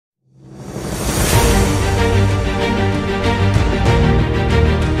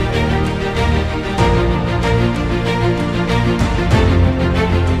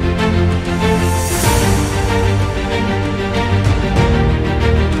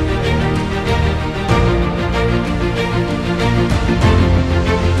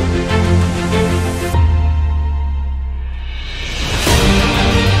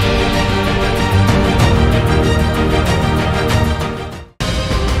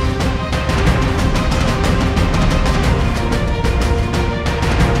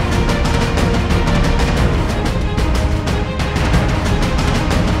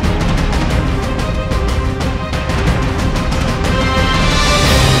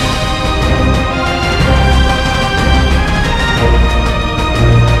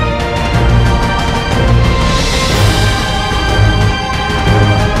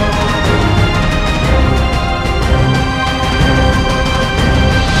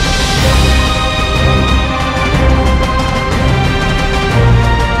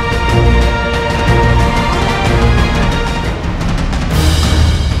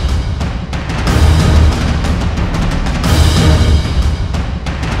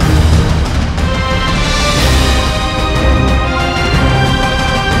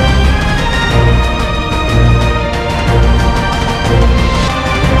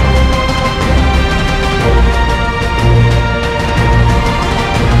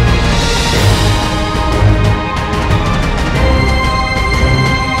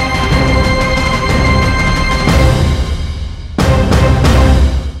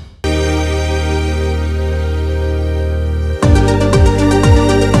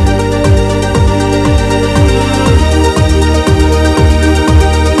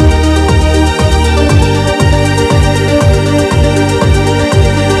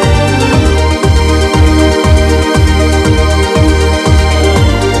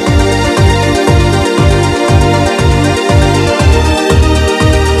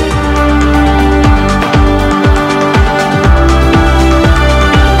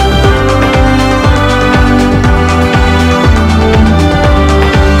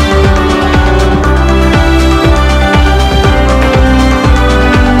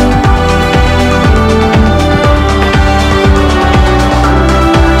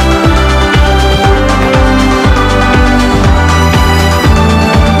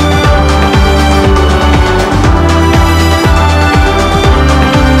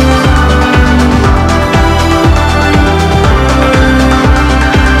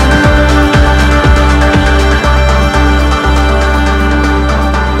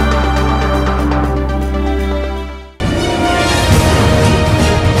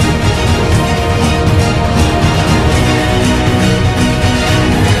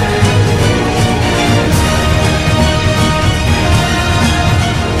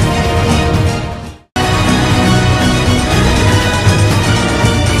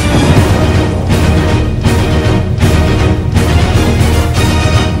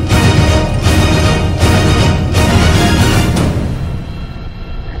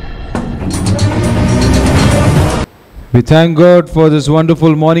We thank God for this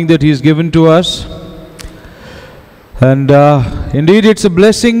wonderful morning that He has given to us. And indeed it's a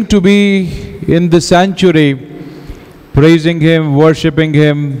blessing to be in the sanctuary, praising Him, worshipping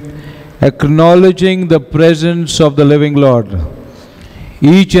Him, acknowledging the presence of the living Lord.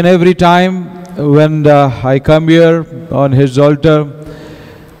 Each and every time when I come here on His altar,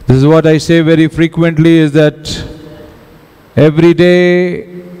 this is what I say very frequently, is that every day,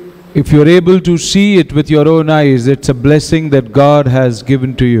 if you're able to see it with your own eyes, it's a blessing that God has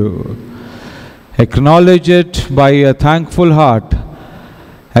given to you. Acknowledge it by a thankful heart.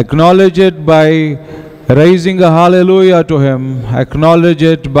 Acknowledge it by raising a hallelujah to Him. Acknowledge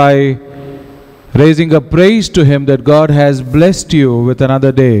it by raising a praise to Him that God has blessed you with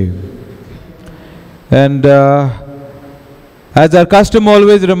another day. And as our custom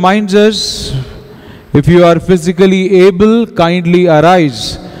always reminds us, if you are physically able, kindly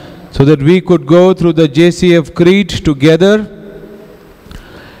arise, so that we could go through the JCF Creed together.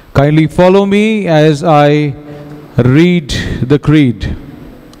 Kindly follow me as I read the Creed.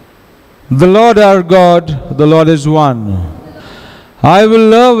 The Lord our God, the Lord is one. I will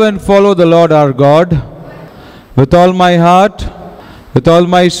love and follow the Lord our God with all my heart, with all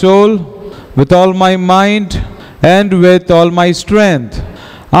my soul, with all my mind, and with all my strength.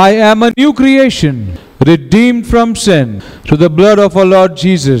 I am a new creation, redeemed from sin through the blood of our Lord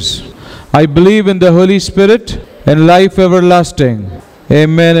Jesus. I believe in the Holy Spirit and life everlasting.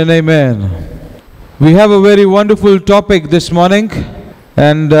 Amen and amen. We have a very wonderful topic this morning,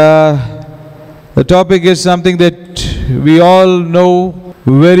 and the topic is something that we all know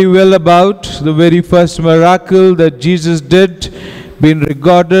very well about. The very first miracle that Jesus did, being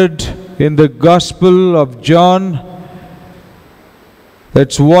recorded in the Gospel of John.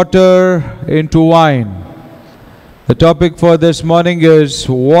 That's water into wine. The topic for this morning is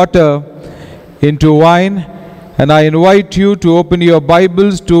water into wine. And I invite you to open your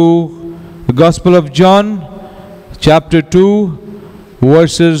Bibles to the Gospel of John, chapter 2,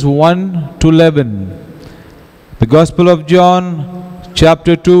 verses 1 to 11. The Gospel of John,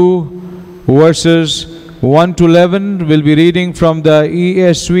 chapter 2, verses 1 to 11. We'll be reading from the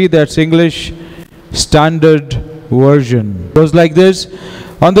ESV, that's English Standard Version. It goes like this.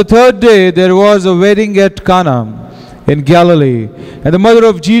 On the third day there was a wedding at Cana in Galilee, and the mother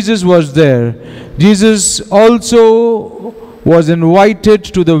of Jesus was there. Jesus also was invited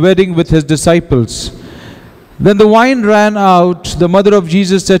to the wedding with his disciples. Then the wine ran out. The mother of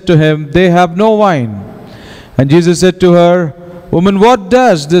Jesus said to him, "They have no wine." And Jesus said to her, "Woman, what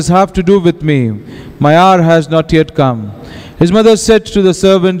does this have to do with me? My hour has not yet come." His mother said to the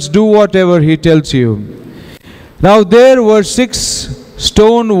servants, "Do whatever he tells you." Now there were 6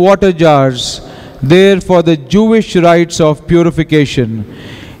 stone water jars there for the Jewish rites of purification,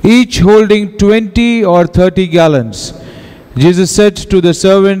 each holding 20 or 30 gallons. Jesus said to the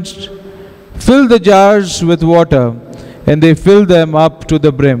servants, "Fill the jars with water," and they filled them up to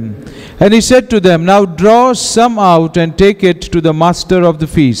the brim. And he said to them, "Now draw some out and take it to the master of the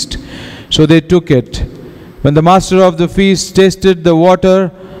feast." So they took it. When the master of the feast tasted the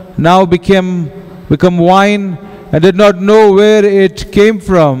water, now become wine, and did not know where it came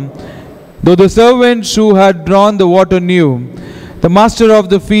from, though the servants who had drawn the water knew, the master of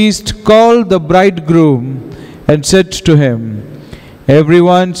the feast called the bridegroom and said to him,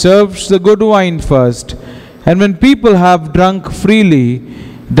 "Everyone serves the good wine first, and when people have drunk freely,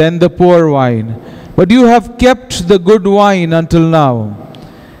 then the poor wine. But you have kept the good wine until now."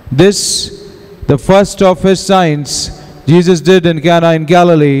 This, the first of his signs, Jesus did in Cana in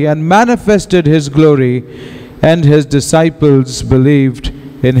Galilee, and manifested his glory, and his disciples believed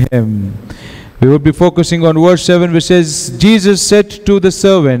in him. We will be focusing on verse 7, which says, Jesus said to the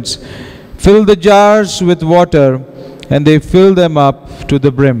servants, "Fill the jars with water," and they filled them up to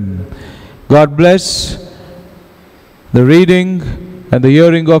the brim. God bless the reading and the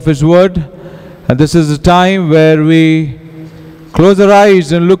hearing of His word. And this is a time where we close our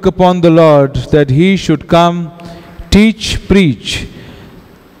eyes and look upon the Lord, that He should come, teach, preach,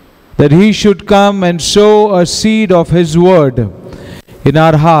 that He should come and sow a seed of His word in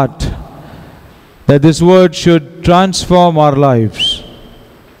our heart, that this word should transform our lives.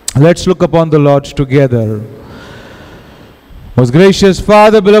 Let's look upon the Lord together. Most gracious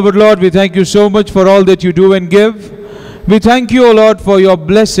Father, beloved Lord, we thank you so much for all that you do and give. We thank you, O Lord, for your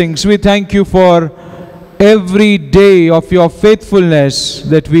blessings. We thank you for every day of your faithfulness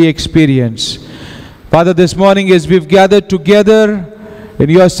that we experience. Father, this morning as we've gathered together in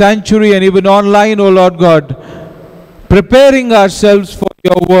your sanctuary and even online, O Lord God, preparing ourselves for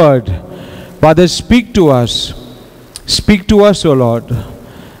your word, Father, speak to us. Speak to us, O Lord.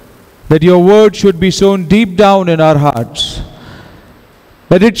 that your word should be sown deep down in our hearts,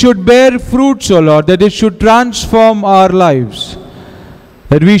 that it should bear fruits, O Lord, that it should transform our lives,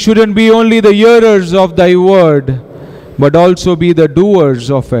 that we shouldn't be only the hearers of thy word, but also be the doers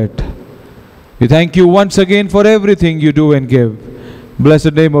of it. We thank you once again for everything you do and give.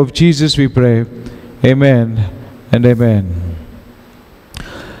 Blessed name of Jesus we pray. Amen and amen.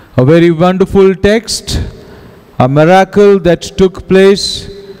 A very wonderful text, a miracle that took place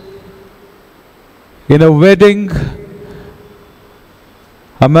in a wedding,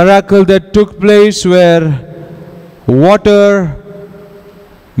 a miracle that took place where water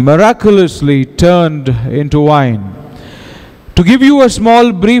miraculously turned into wine. To give you a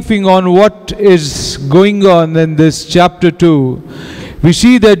small briefing on what is going on in this chapter 2, we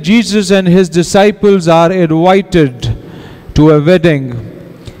see that Jesus and his disciples are invited to a wedding.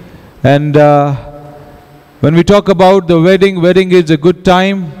 And when we talk about the wedding is a good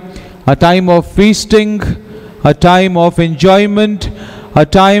time, a time of feasting, a time of enjoyment, a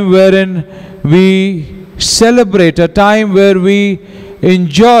time wherein we celebrate, a time where we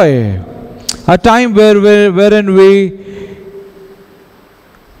enjoy, a time wherein we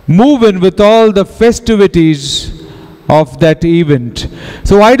move in with all the festivities of that event.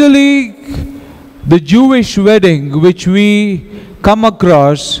 So ideally, the Jewish wedding which we come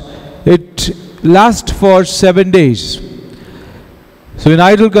across, it lasts for 7 days. So in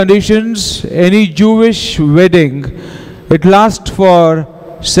ideal conditions, any Jewish wedding, it lasts for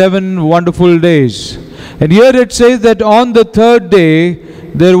 7 wonderful days. And here it says that on the 3rd day,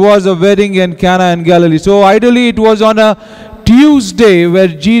 there was a wedding in Cana in Galilee. So ideally it was on a Tuesday where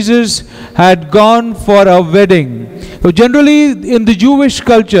Jesus had gone for a wedding. So generally in the Jewish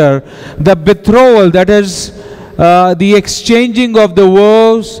culture, the betrothal, that is the exchanging of the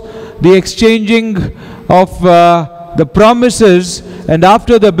vows, the exchanging of the promises, and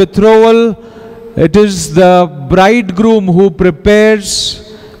after the betrothal, it is the bridegroom who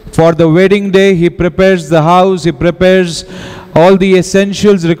prepares for the wedding day. He prepares the house, he prepares all the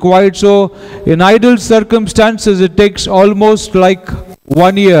essentials required. So in ideal circumstances, it takes almost like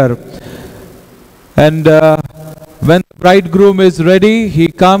 1 year. And when the bridegroom is ready, he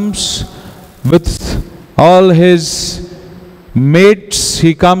comes with all his mates,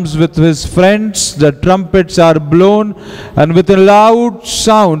 he comes with his friends, the trumpets are blown, and with a loud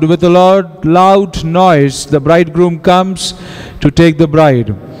sound, with a loud noise, the bridegroom comes to take the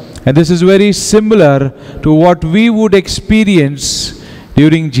bride. And this is very similar to what we would experience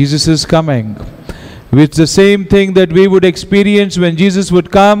during Jesus' coming. It's the same thing that we would experience when Jesus would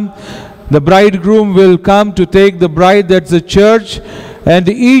come. The bridegroom will come to take the bride, that's the church, and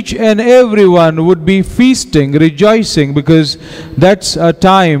each and everyone would be feasting, rejoicing, because that's a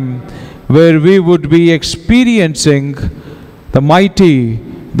time where we would be experiencing the mighty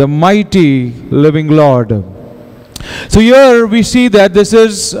living Lord. So here we see that this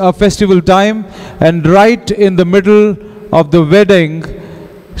is a festival time, and right in the middle of the wedding,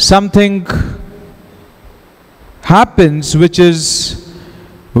 something happens which is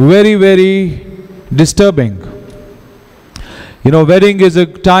very, very disturbing. You know, wedding is a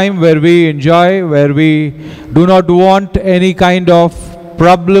time where we enjoy, where we do not want any kind of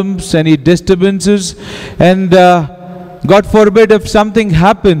problems, any disturbances, and God forbid if something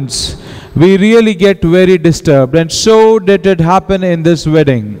happens, we really get very disturbed. And so did it happen in this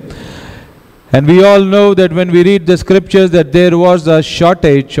wedding. And we all know that when we read the scriptures that there was a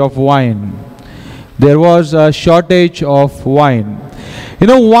shortage of wine. There was a shortage of wine. You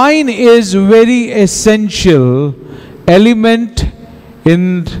know, wine is very essential element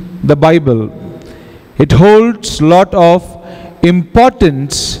in the Bible. It holds lot of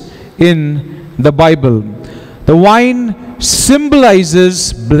importance in the Bible. The wine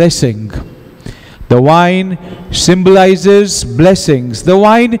symbolizes blessing. The wine symbolizes blessings. The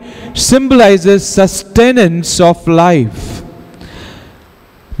wine symbolizes sustenance of life.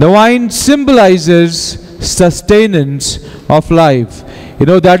 The wine symbolizes sustenance of life. You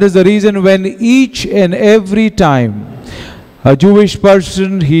know, that is the reason when each and every time a Jewish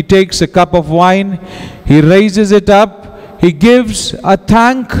person, he takes a cup of wine, he raises it up, he gives a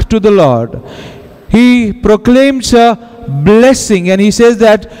thank to the Lord. He proclaims a blessing, and he says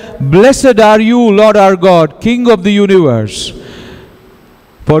that, "Blessed are you, Lord our God, King of the universe,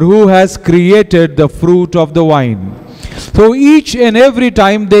 for who has created the fruit of the wine." So each and every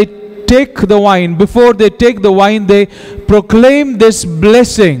time they take the wine, before they take the wine, they proclaim this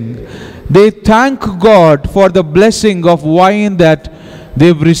blessing. They thank God for the blessing of wine that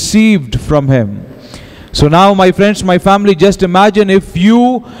they've received from Him. So now, my friends, my family, just imagine if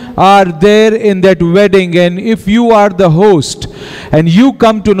you are there in that wedding and if you are the host and you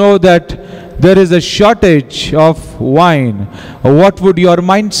come to know that there is a shortage of wine, what would your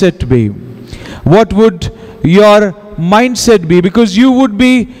mindset be? What would your mindset be? Because you would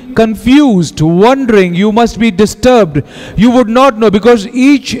be confused, wondering, you must be disturbed. You would not know, because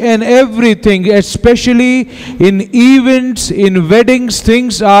each and everything, especially in events, in weddings,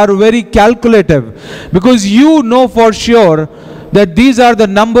 things are very calculative, because you know for sure that these are the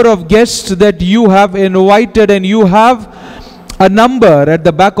number of guests that you have invited, and you have a number at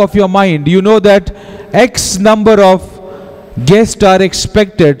the back of your mind. You know that X number of guests are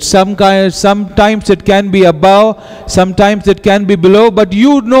expected. Sometimes it can be above, sometimes it can be below, but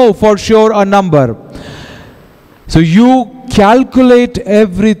you know for sure a number. So you calculate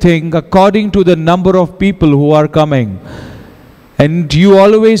everything according to the number of people who are coming, and you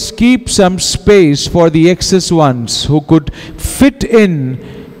always keep some space for the excess ones who could fit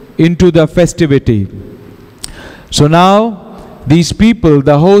into the festivity. So now these people,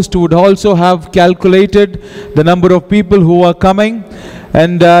 the host would also have calculated the number of people who are coming,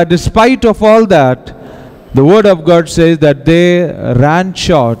 and despite of all that, the word of God says that they ran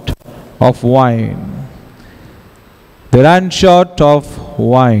short of wine. They ran short of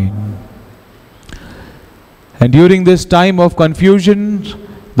wine. And during this time of confusion,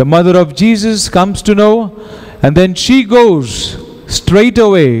 the mother of Jesus comes to know, and then she goes straight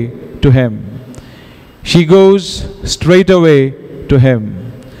away to him. She goes straight away to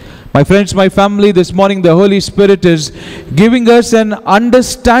him. My friends, my family, this morning the Holy Spirit is giving us an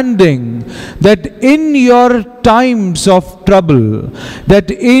understanding that in your times of trouble, that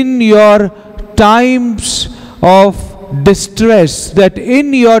in your times of distress, that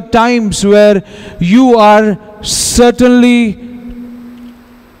in your times where you are certainly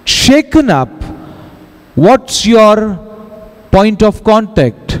shaken up, what's your point of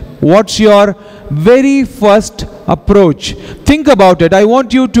contact? What's your very first approach? Think about it. I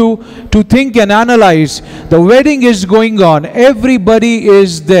want you to think and analyze. The wedding is going on. Everybody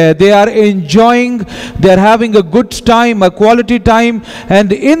is there. They are enjoying. They are having a good time, a quality time.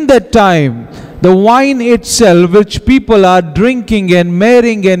 And in that time, the wine itself, which people are drinking and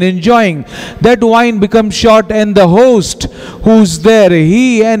marrying and enjoying, that wine becomes short, and the host who's there,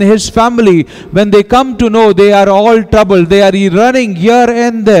 he and his family, when they come to know, they are all troubled. They are running here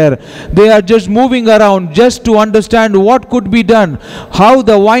and there. They are just moving around just to understand what could be done, how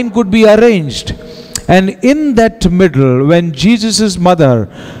the wine could be arranged. And in that middle, when Jesus' Mother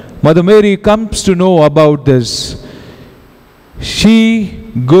Mary, comes to know about this, she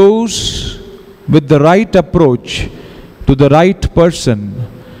goes with the right approach to the right person,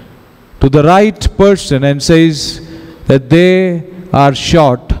 and says that they are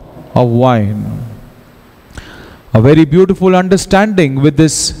short of wine. A very beautiful understanding with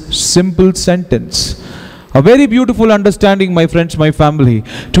this simple sentence. A very beautiful understanding, my friends, my family.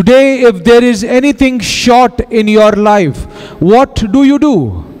 Today, if there is anything short in your life, what do you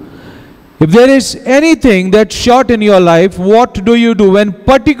do? If there is anything that's short in your life, what do you do? When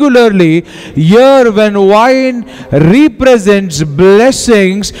particularly here, when wine represents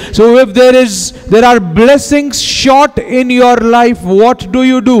blessings, so if there are blessings short in your life, what do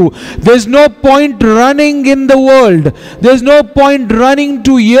you do? There's no point running in the world. There's no point running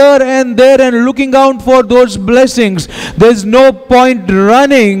to here and there and looking out for those blessings. There's no point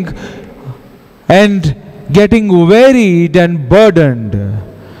running and getting wearied and burdened.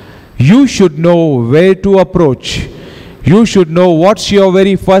 You should know where to approach. You should know what's your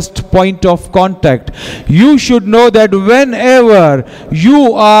very first point of contact. You should know that whenever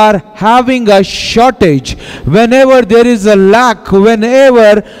you are having a shortage, whenever there is a lack,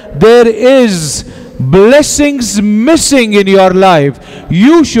 whenever there is blessings missing in your life,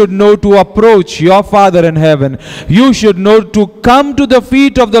 you should know to approach your Father in heaven. You should know to come to the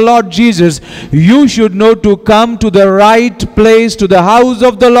feet of the Lord Jesus. You should know to come to the right place, to the house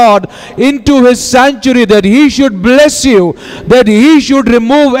of the Lord, into His sanctuary, that He should bless you, that He should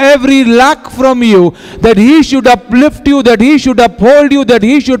remove every lack from you, that He should uplift you, that He should uphold you, that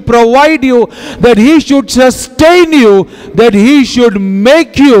He should provide you, that He should sustain you, that He should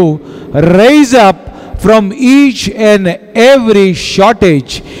make you raise up from each and every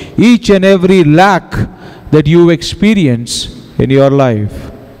shortage, each and every lack that you experience in your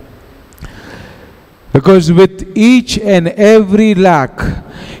life. Because with each and every lack,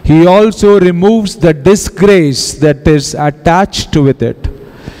 He also removes the disgrace that is attached with it.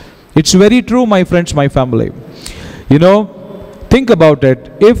 It's very true, my friends, my family. You know, think about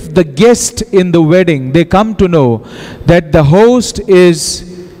it. If the guest in the wedding, they come to know that the host is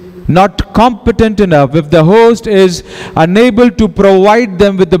not competent enough, if the host is unable to provide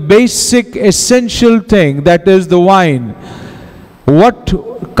them with the basic essential thing, that is the wine, what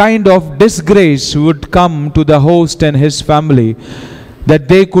kind of disgrace would come to the host and his family, that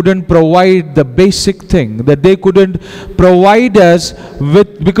they couldn't provide the basic thing, that they couldn't provide us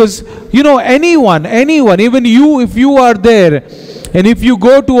with, because anyone, even you, if you are there and if you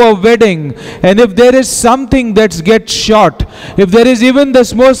go to a wedding and if there is something that gets short, if there is even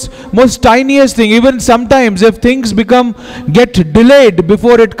the most tiniest thing, even sometimes if things get delayed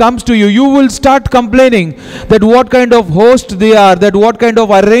before it comes to you, you will start complaining that what kind of host they are, that what kind of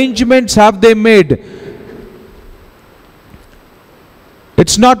arrangements have they made.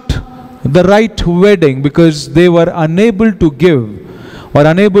 It's not the right wedding because they were unable to give or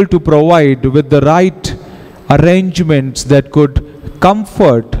unable to provide with the right arrangements that could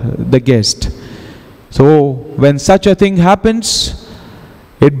comfort the guest. So when such a thing happens,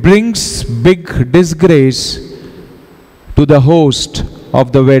 it brings big disgrace to the host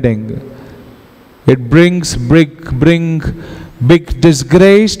of the wedding. It brings big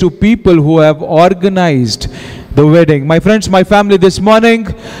disgrace to people who have organized the wedding. My friends, my family, this morning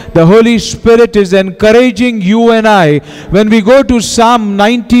the Holy Spirit is encouraging you and I when we go to Psalm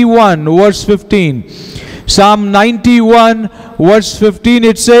 91 verse 15. Psalm 91 verse 15,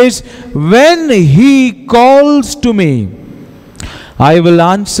 it says, "When he calls to me, I will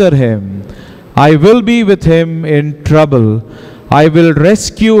answer him. I will be with him in trouble. I will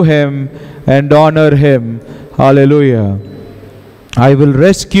rescue him and honor him." Hallelujah. I will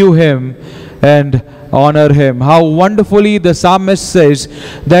rescue him and honor him. How wonderfully the psalmist says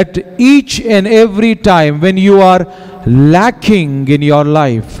that each and every time when you are lacking in your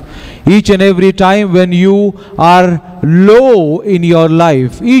life, each and every time when you are low in your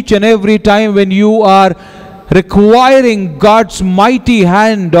life, each and every time when you are requiring God's mighty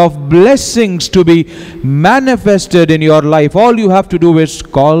hand of blessings to be manifested in your life, all you have to do is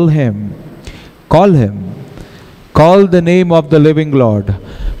call him. Call him. Call the name of the living Lord.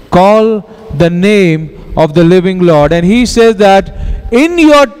 Call the name of the living Lord. And he says that in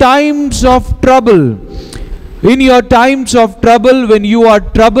your times of trouble, when you are troubled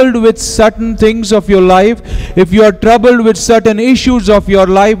with certain things of your life, if you are troubled with certain issues of your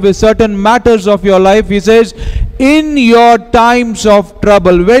life, with certain matters of your life, he says, in your times of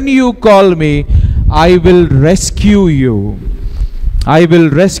trouble, when you call me, I will rescue you. I will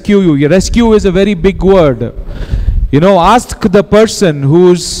rescue you. Rescue is a very big word. Ask the person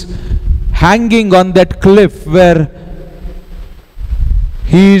who's hanging on that cliff where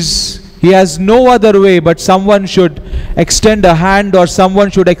he has no other way but someone should extend a hand or someone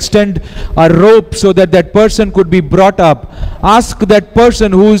should extend a rope so that that person could be brought up. Ask that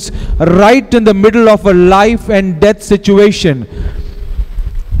person who's right in the middle of a life and death situation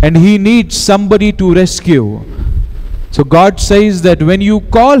and he needs somebody to rescue. So God says that when you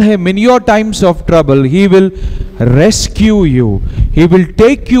call him in your times of trouble, he will rescue you. He will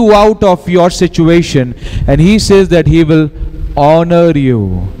take you out of your situation, and he says that he will honor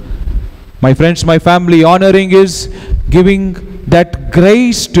you. My friends, my family, honoring is giving that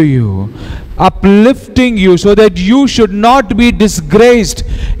grace to you, uplifting you so that you should not be disgraced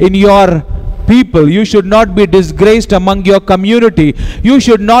in your people. You should not be disgraced among your community. You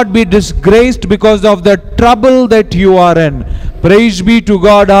should not be disgraced because of the trouble that you are in. Praise be to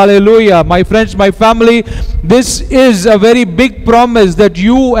God. Hallelujah. My friends, my family, this is a very big promise that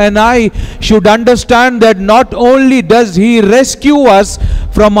you and I should understand, that not only does he rescue us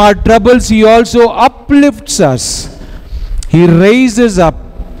from our troubles, he also uplifts us. He raises up.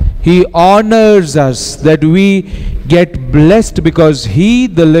 He honors us, that we get blessed because he,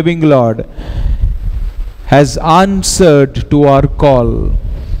 the living Lord, has answered to our call.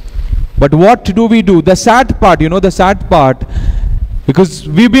 But what do we do? The sad part, the sad part, because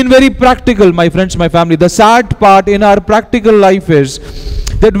we've been very practical, my friends, my family. The sad part in our practical life is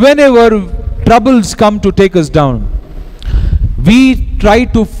that whenever troubles come to take us down, we try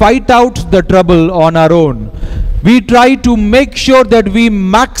to fight out the trouble on our own. We try to make sure that we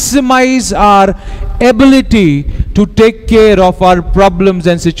maximize our ability to take care of our problems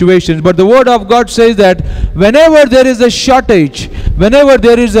and situations. But the word of God says that whenever there is a shortage, whenever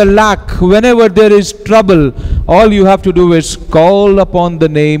there is a lack, whenever there is trouble, all you have to do is call upon the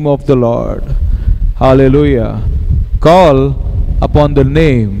name of the Lord. Hallelujah. Call upon the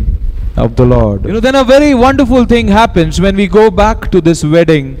name of the Lord. Then a very wonderful thing happens when we go back to this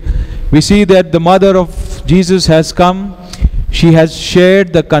wedding. We see that the mother of Jesus has come. She has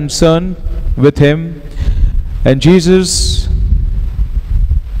shared the concern with him, and Jesus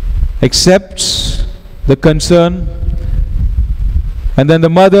accepts the concern, And then the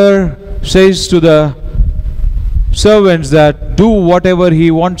mother says to the servants that do whatever he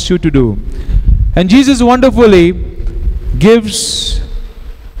wants you to do. And Jesus wonderfully gives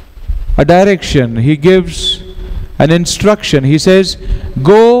a direction. He gives an instruction. He says,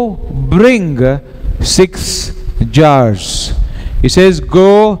 go bring 6 jars. He says,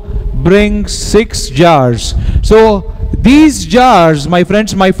 go bring 6 jars. So these jars, my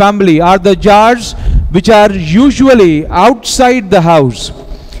friends, my family, are the jars which are usually outside the house.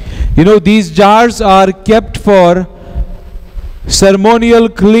 You know, these jars are kept for ceremonial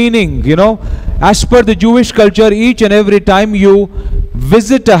cleaning. You know, as per the Jewish culture, each and every time you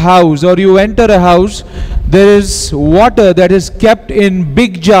visit a house or you enter a house, there is water that is kept in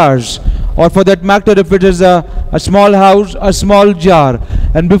big jars, or for that matter, if it is a small house, a small jar.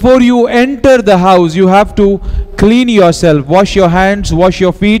 And before you enter the house, you have to clean yourself, wash your hands, wash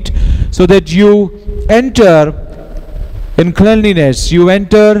your feet, so that you enter in cleanliness. You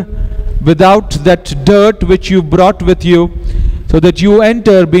enter without that dirt which you brought with you, so that you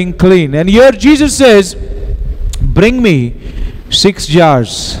enter being clean. And here Jesus says, bring me 6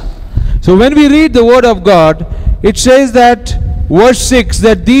 jars. So when we read the word of God, it says that, verse 6,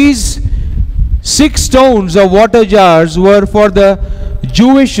 that these 6 stones of water jars were for the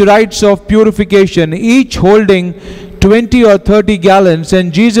Jewish rites of purification, each holding 20 or 30 gallons,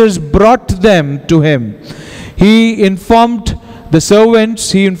 and Jesus brought them to him. He informed the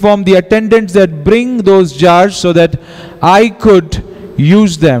servants, he informed the attendants that bring those jars so that I could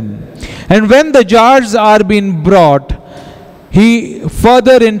use them. And when the jars are being brought, he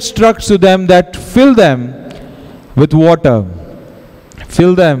further instructs to them that fill them with water.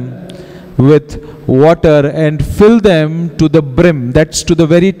 Fill them with water and fill them to the brim. That's to the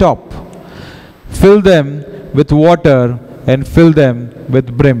very top. Fill them with water and fill them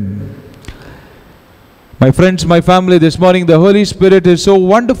with brim. My friends, my family, this morning the Holy Spirit is so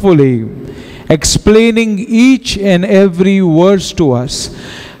wonderfully explaining each and every verse to us,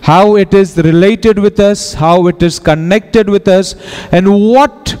 how it is related with us, how it is connected with us, and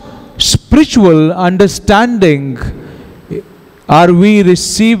what spiritual understanding are we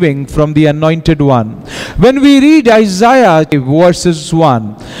receiving from the Anointed One. When we read Isaiah verses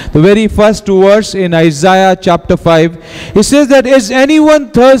 1, the very first verse in Isaiah chapter 5, it says that, is anyone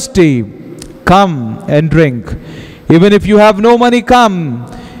thirsty? Come and drink. Even if you have no money, come.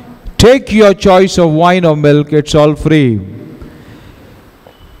 Take your choice of wine or milk, it's all free.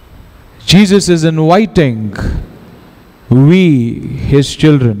 Jesus is inviting we, his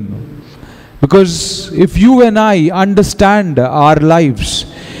children. Because if you and I understand our lives,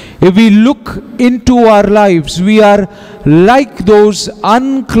 if we look into our lives, we are like those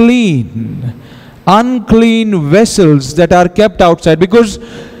unclean vessels that are kept outside. Because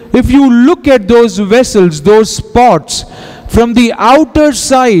if you look at those vessels, those pots, from the outer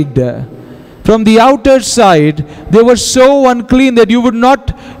side, they were so unclean that you would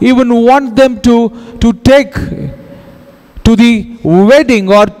not even want them to take to the wedding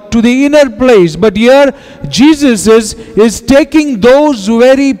or to the inner place. But here Jesus is taking those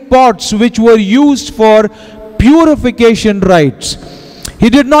very pots which were used for purification rites. He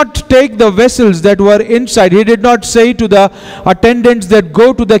did not take the vessels that were inside. He did not say to the attendants that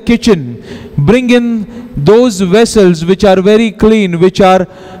go to the kitchen, bring in those vessels which are very clean, which are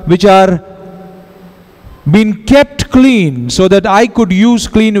being kept clean, so that I could use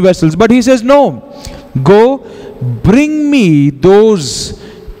clean vessels. But he says, no, go bring me those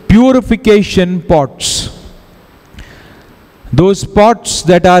purification pots. Those pots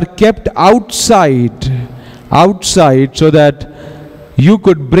that are kept outside, so that you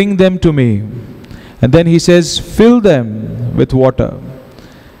could bring them to me. And then he says, fill them with water.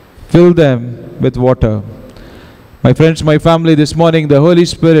 Fill them with water. My friends, my family, this morning the Holy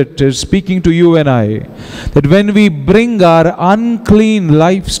Spirit is speaking to you and I, that when we bring our unclean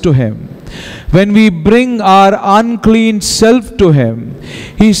lives to him, when we bring our unclean self to him,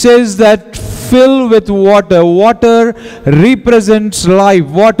 he says that fill with water. Water represents life.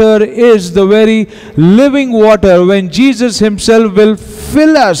 Water is the very living water. When Jesus himself will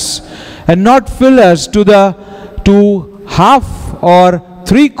fill us, and not fill us to half or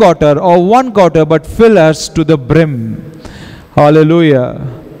 3/4 or 1/4, but fill us to the brim. Hallelujah.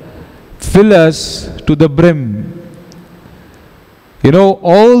 Fill us to the brim. You know,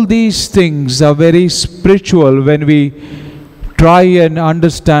 all these things are very spiritual when we try and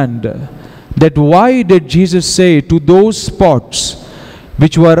understand that why did Jesus say to those spots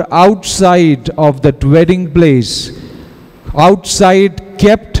which were outside of that wedding place, outside,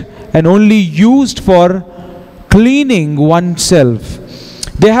 kept and only used for cleaning oneself.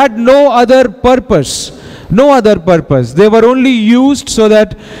 They had no other purpose. No other purpose. They were only used so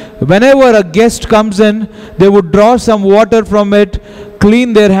that whenever a guest comes in, they would draw some water from it,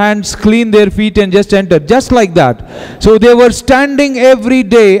 clean their hands, clean their feet, and just enter. Just like that. So they were standing every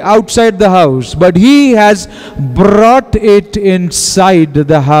day outside the house, but he has brought it inside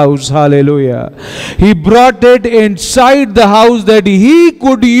the house. Hallelujah. He brought it inside the house that he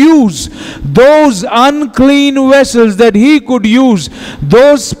could use those unclean vessels, that he could use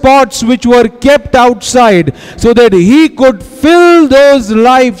those pots which were kept outside, so that he could fill those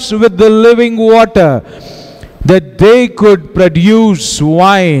lives with the living water, that they could produce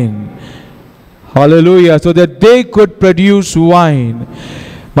wine. Hallelujah. So that they could produce wine.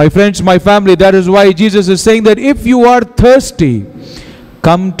 My friends, my family, that is why Jesus is saying that if you are thirsty,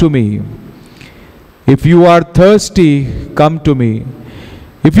 come to me. If you are thirsty, come to me.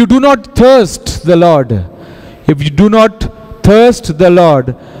 If you do not thirst the Lord, if you do not thirst the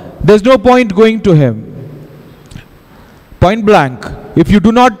Lord, there's no point going to him. Point blank. If you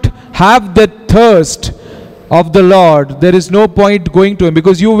do not have that thirst of the Lord, there is no point going to him,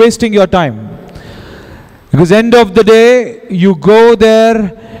 because you're wasting your time. Because end of the day, you go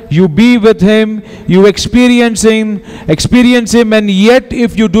there, you be with him, you experience him, and yet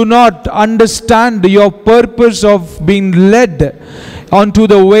if you do not understand your purpose of being led onto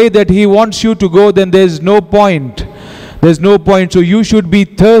the way that he wants you to go, then there's no point. There's no point. So you should be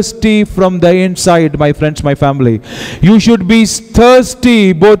thirsty from the inside, my friends, my family. You should be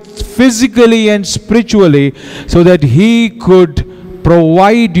thirsty both physically and spiritually, so that he could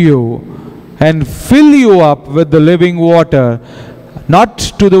provide you and fill you up with the living water, not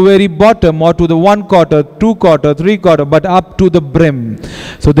to the very bottom or to the 1 quarter, 2 quarter, 3 quarter, but up to the brim,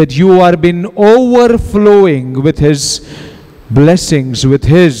 so that you are been overflowing with his blessings, with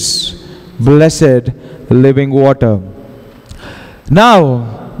his blessed living water.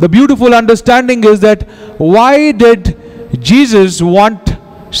 Now, the beautiful understanding is that why did Jesus want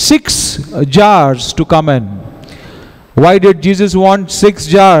 6 jars to come in? Why did Jesus want 6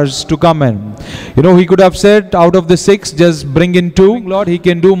 jars to come in? You know, he could have said, out of the 6, just bring in 2. Lord, he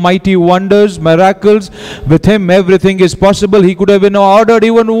can do mighty wonders, miracles. With him, everything is possible. He could have ordered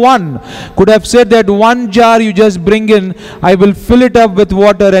even 1. Could have said that 1 jar you just bring in, I will fill it up with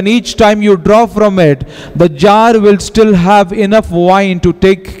water, and each time you draw from it, the jar will still have enough wine to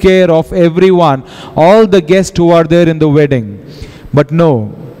take care of everyone, all the guests who are there in the wedding. But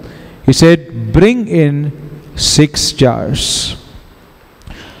no, he said, bring in 6 jars.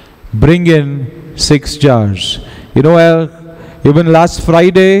 Bring in 6 jars. You know, even last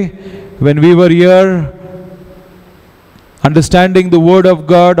Friday, when we were here understanding the word of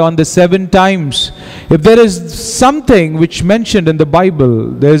God on the 7 times, if there is something which mentioned in the Bible,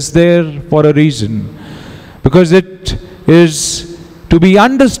 there's there for a reason, because it is to be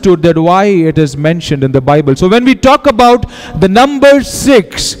understood that why it is mentioned in the Bible. So when we talk about the number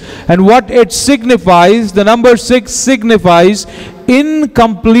 6 and what it signifies, the number 6 signifies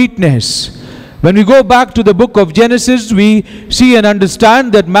incompleteness. When we go back to the book of Genesis, we see and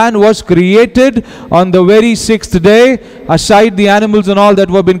understand that man was created on the very 6th day, aside the animals and all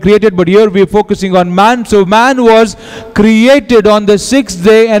that were been created, but here we are focusing on man. So man was created on the 6th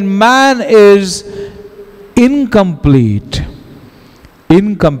day, and man is incomplete.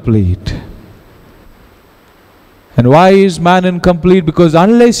 Incomplete. And why is man incomplete? Because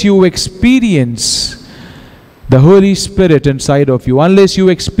unless you experience the Holy Spirit inside of you, unless you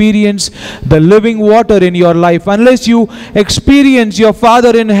experience the living water in your life, unless you experience your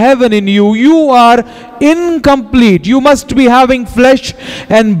Father in heaven in you, you are incomplete. You must be having flesh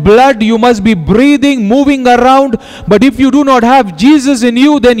and blood, you must be breathing, moving around, but if you do not have Jesus in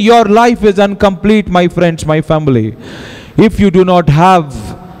you, then your life is incomplete, my friends, my family. If you do not have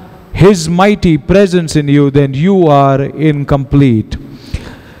his mighty presence in you, then you are incomplete.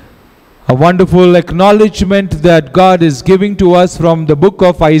 A wonderful acknowledgement that God is giving to us from the book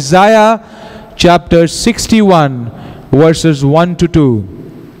of Isaiah, chapter 61, verses 1 to 2.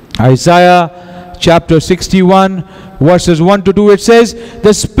 Isaiah chapter 61, verses 1 to 2, it says,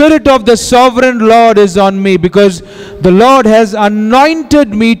 "The Spirit of the Sovereign Lord is on me, because the Lord has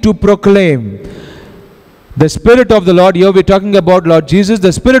anointed me to proclaim." The Spirit of the Lord, here we're talking about Lord Jesus.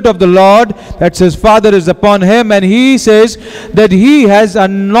 The Spirit of the Lord, that's his Father, is upon him, and he says that he has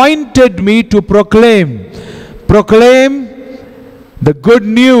anointed me to proclaim. Proclaim the good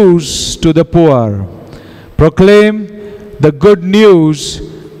news to the poor. Proclaim the good news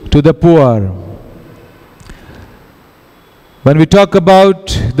to the poor. When we talk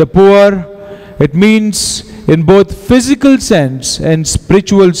about the poor, it means in both physical sense and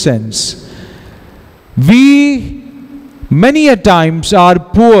spiritual sense. We many a times are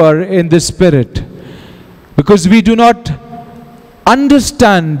poor in the spirit. because we do not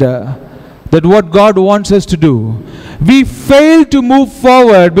understand that what God wants us to do. We fail to move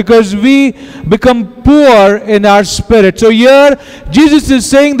forward because we become poor in our spirit. So here Jesus is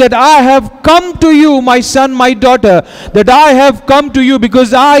saying that I have come to you, my son, my daughter, that I have come to you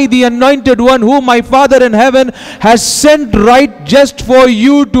because I, the anointed one, whom my Father in heaven has sent right just for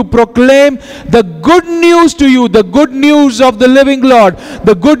you to proclaim the good news to you, the good news of the living Lord,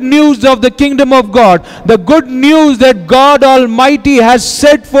 the good news of the kingdom of God, the good news that God Almighty has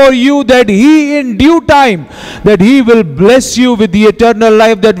set for you, that He in due time, that He will bless you with the eternal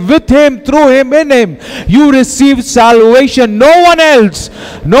life, that with Him, through Him, in Him, you receive salvation. No one else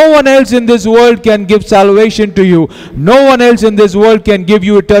in this world can give salvation to you. No one else in this world can give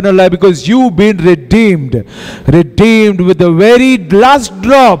you eternal life, because you've been redeemed with the very last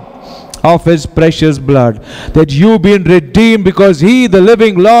drop of His precious blood. That you've been redeemed because He, the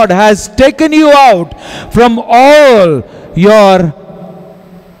living Lord, has taken you out from all your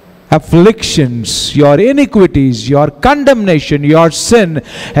afflictions, your iniquities, your condemnation, your sin,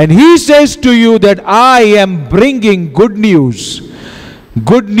 and He says to you that I am bringing good news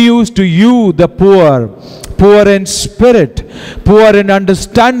to you, the poor in spirit, poor in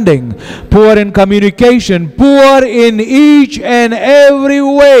understanding, poor in communication, poor in each and every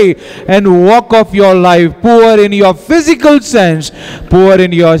way and walk of your life, poor in your physical sense, poor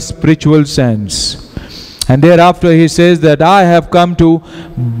in your spiritual sense. And thereafter He says that I have come to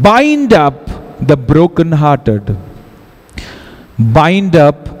bind up the brokenhearted. Bind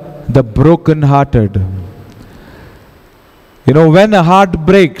up the brokenhearted. You know, when a heart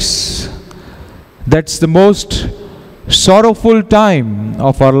breaks, that's the most sorrowful time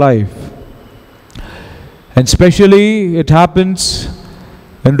of our life. And especially it happens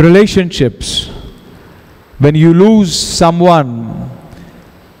in relationships. When you lose someone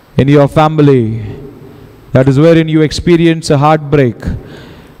in your family, that is wherein you experience a heartbreak.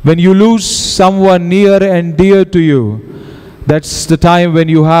 When you lose someone near and dear to you, that's the time when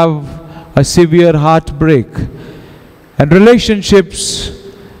you have a severe heartbreak. And relationships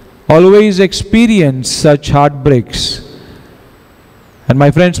always experience such heartbreaks. And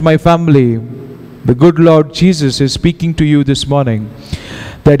my friends, my family, the good Lord Jesus is speaking to you this morning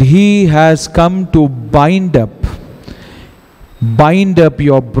that He has come to bind up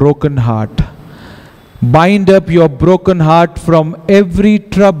your broken heart. Bind up your broken heart from every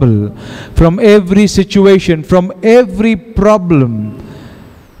trouble, from every situation, from every problem,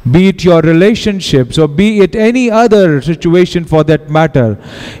 be it your relationships or be it any other situation for that matter.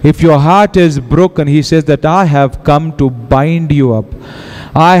 If your heart is broken, He says that I have come to bind you up.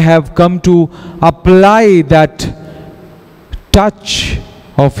 I have come to apply that touch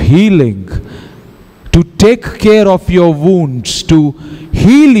of healing, to take care of your wounds, to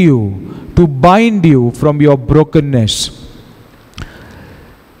heal you, to bind you from your brokenness.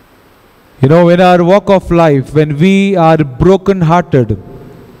 You know, in our walk of life, when we are broken-hearted,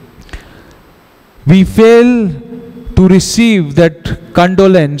 we fail to receive that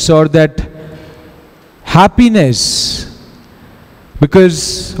condolence or that happiness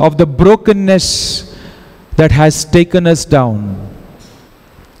because of the brokenness that has taken us down.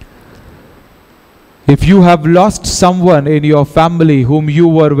 If you have lost someone in your family whom you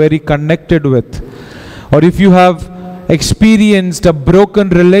were very connected with, or if you have experienced a broken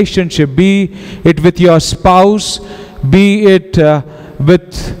relationship, be it with your spouse, be it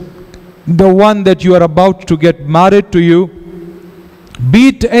with the one that you are about to get married to you, be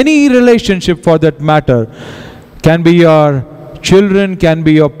it any relationship for that matter, can be your children, can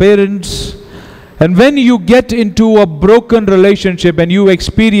be your parents. And when you get into a broken relationship and you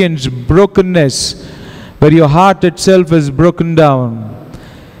experience brokenness, where your heart itself is broken down,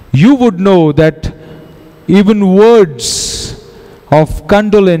 you would know that even words of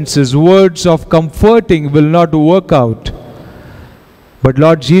condolences, words of comforting will not work out. But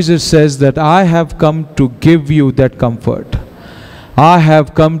Lord Jesus says that I have come to give you that comfort. I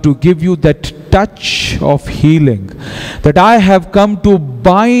have come to give you that touch of healing. That I have come to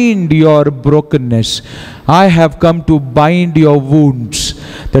bind your brokenness. I have come to bind your wounds.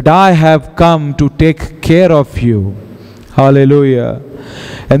 That I have come to take care of you. Hallelujah.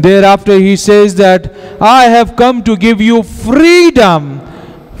 And thereafter He says that I have come to give you freedom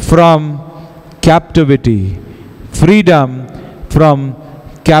from captivity. Freedom from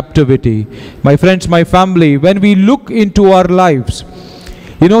captivity. My friends, my family, when we look into our lives,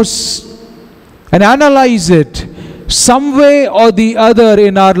 and analyze it, some way or the other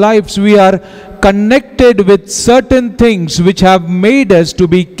in our lives we are connected with certain things which have made us to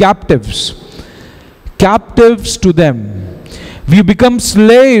be captives to them. We become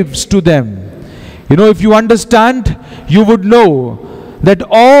slaves to them. If you understand, you would know that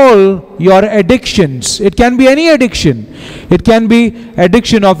all your addictions, it can be any addiction. It can be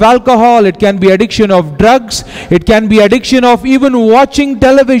addiction of alcohol, it can be addiction of drugs, it can be addiction of even watching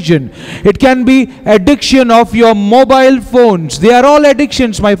television, it can be addiction of your mobile phones. They are all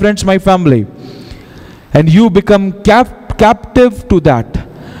addictions, my friends, my family. And you become captive to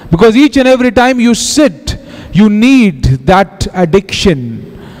that. Because each and every time you sit, you need that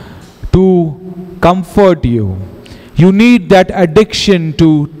addiction to comfort you. You need that addiction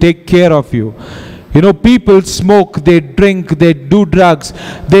to take care of you. People smoke, they drink, they do drugs,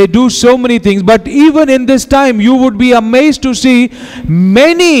 they do so many things. But even in this time, you would be amazed to see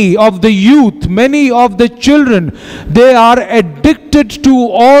many of the youth, many of the children, they are addicted to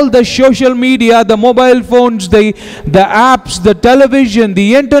all the social media, the mobile phones, the apps, the television,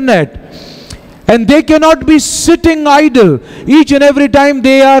 the internet. And they cannot be sitting idle. Each and every time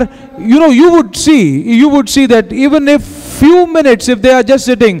they are, you would see that even if few minutes, if they are just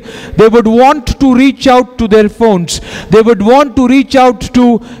sitting, they would want to reach out to their phones. They would want to reach out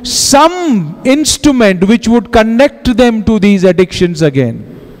to some instrument which would connect them to these addictions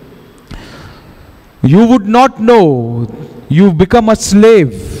again. You would not know. You become a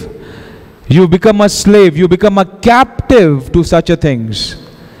slave. You become a slave. You become a captive to such a things.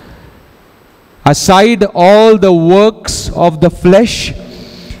 Aside all the works of the flesh,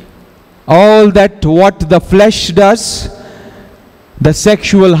 all that what the flesh does, the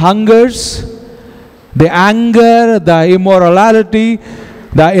sexual hungers, the anger, the immorality,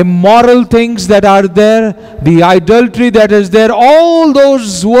 the immoral things that are there, the adultery that is there, all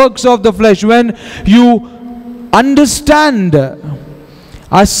those works of the flesh, when you understand,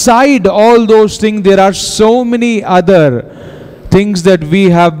 aside all those things, there are so many other things that we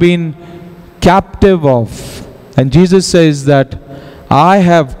have been captive of. And Jesus says that I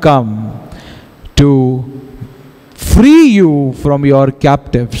have come to free you from your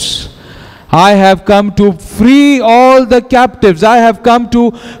captives. I have come to free all the captives. I have come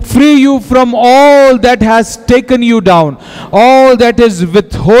to free you from all that has taken you down, all that is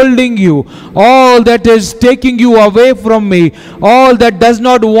withholding you, all that is taking you away from me, all that does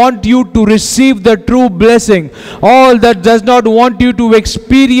not want you to receive the true blessing, all that does not want you to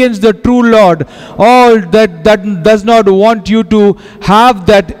experience the true Lord, all that does not want you to have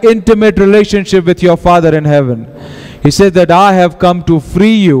that intimate relationship with your Father in heaven. He said that I have come to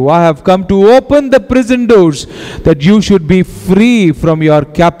free you. I have come to open the prison doors that you should be free from your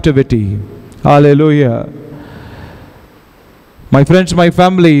captivity. Hallelujah. My friends, my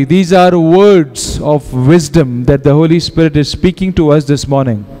family, these are words of wisdom that the Holy Spirit is speaking to us this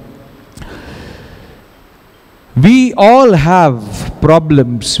morning. We all have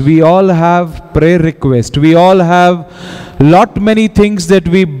problems. We all have prayer requests. We all have many things that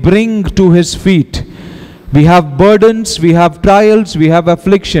we bring to His feet. We have burdens, we have trials, we have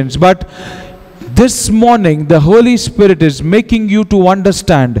afflictions. But this morning, the Holy Spirit is making you to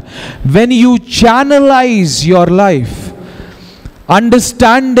understand, when you channelize your life,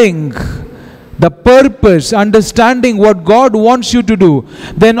 understanding the purpose, understanding what God wants you to do,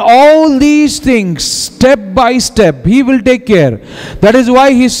 then all these things, step by step, He will take care. That is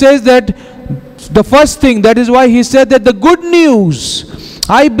why He says that, the first thing, that is why He said that the good news,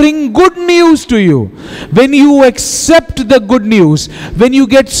 I bring good news to you. When you accept the good news, when you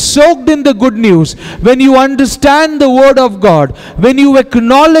get soaked in the good news, when you understand the Word of God, when you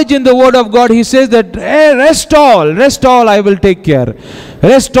acknowledge in the Word of God, He says that, hey, rest all I will take care.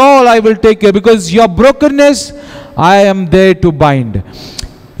 Rest all I will take care, because your brokenness, I am there to bind.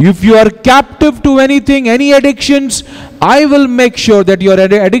 If you are captive to anything, any addictions, I will make sure that your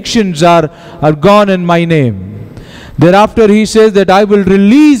addictions are gone in my name. Thereafter He says that I will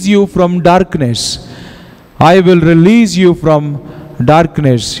release you from darkness. I will release you from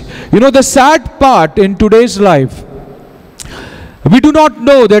darkness. The sad part in today's life, we do not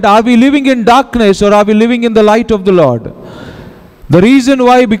know that are we living in darkness or are we living in the light of the Lord. The reason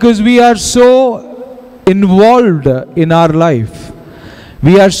why, because we are so involved in our life.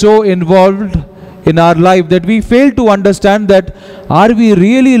 We are so involved in our life that we fail to understand that are we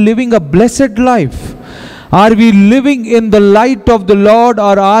really living a blessed life? Are we living in the light of the Lord,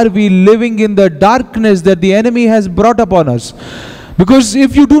 or are we living in the darkness that the enemy has brought upon us? Because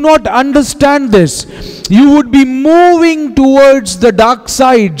if you do not understand this, you would be moving towards the dark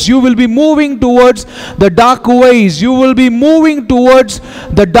sides. You will be moving towards the dark ways. You will be moving towards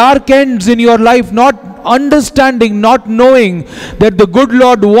the dark ends in your life, not understanding, not knowing that the good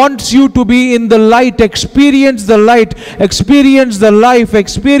Lord wants you to be in the light, experience the light, experience the life,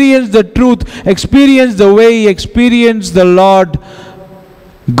 experience the truth, experience the way, experience the Lord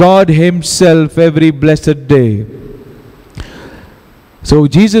God Himself every blessed day. So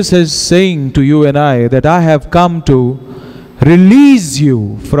Jesus is saying to you and I that I have come to release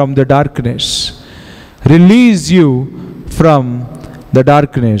you from the darkness. Release you from the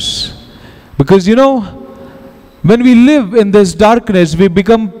darkness. Because when we live in this darkness, we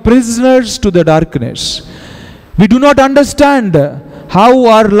become prisoners to the darkness. We do not understand how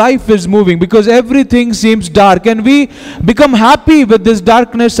our life is moving because everything seems dark, and we become happy with this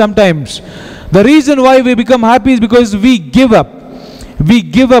darkness sometimes. The reason why we become happy is because we give up. We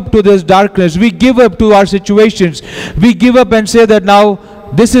give up to this darkness. We give up to our situations. We give up and say that now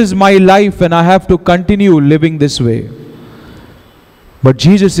this is my life and I have to continue living this way. But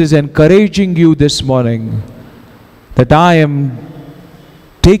Jesus is encouraging you this morning that I am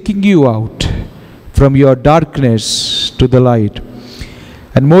taking you out from your darkness to the light.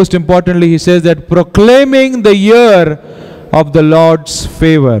 And most importantly, He says that proclaiming the year of the Lord's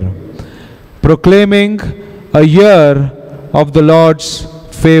favor. Proclaiming a year of the Lord's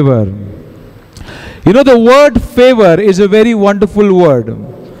favor. The word favor is a very wonderful word.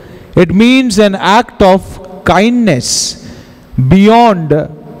 It means an act of kindness beyond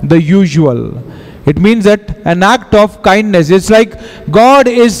the usual. It means that an act of kindness. It's like God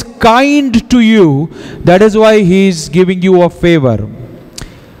is kind to you. That is why He is giving you a favor.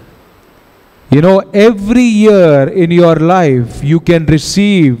 Every year in your life you can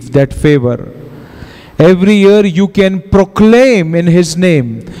receive that favor. Every year you can proclaim in His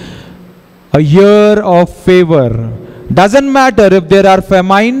name a year of favor. Doesn't matter if there are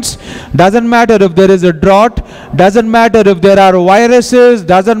famines, doesn't matter if there is a drought, doesn't matter if there are viruses,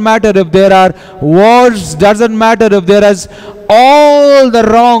 doesn't matter if there are wars, doesn't matter if there is all the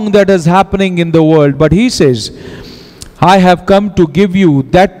wrong that is happening in the world. But He says, I have come to give you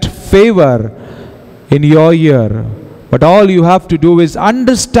that favor in your year. But all you have to do is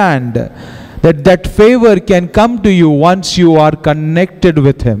understand that favor can come to you once you are connected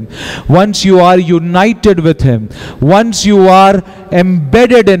with Him, once you are united with Him, once you are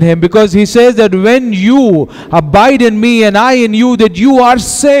embedded in Him. Because He says that when you abide in Me and I in you, that you are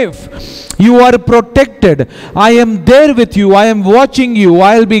safe. You are protected. I am there with you. I am watching you.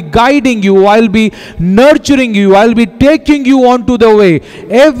 I will be guiding you. I will be nurturing you. I will be taking you onto the way.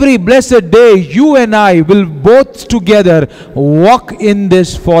 Every blessed day, you and I will both together walk in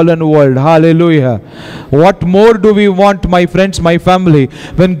this fallen world. Hallelujah. What more do we want, my friends, my family,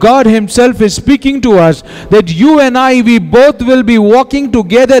 when God Himself is speaking to us that you and I, we both will be walking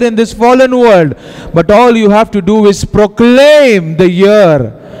together in this fallen world. But all you have to do is proclaim the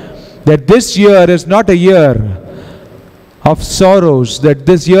year. That this year is not a year of sorrows, that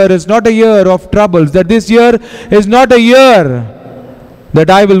this year is not a year of troubles, that this year is not a year that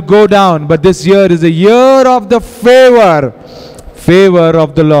I will go down, but this year is a year of the favor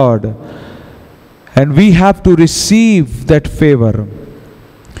of the Lord. And we have to receive that favor.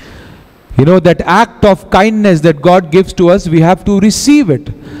 That act of kindness that God gives to us, we have to receive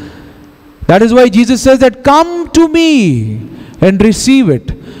it. That is why Jesus says that come to Me and receive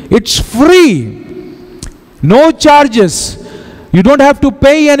it. It's free. No charges. You don't have to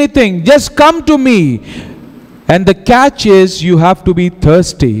pay anything. Just come to Me. And the catch is you have to be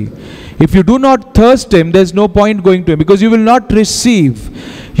thirsty. If you do not thirst Him, there's no point going to Him, because you will not receive.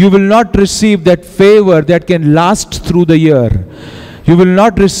 You will not receive that favor that can last through the year. You will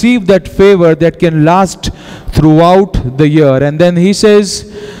not receive that favor that can last throughout the year. And then He says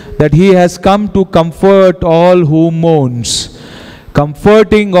that He has come to comfort all who mourns.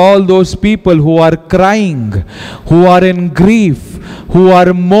 Comforting all those people who are crying, who are in grief, who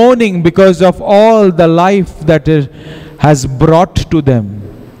are mourning because of all the life that has brought to them.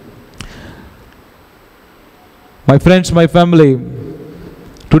 My friends, my family,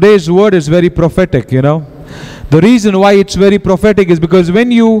 today's word is very prophetic, The reason why it's very prophetic is because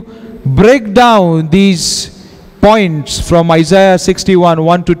when you break down these points from Isaiah 61,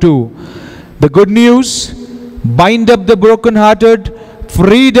 1 to 2, the good news, bind up the brokenhearted,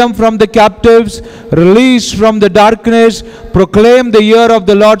 freedom from the captives, release from the darkness, proclaim the year of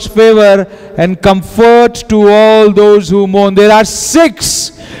the Lord's favor, and comfort to all those who mourn. There are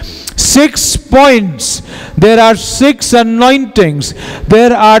six points. There are 6 anointings.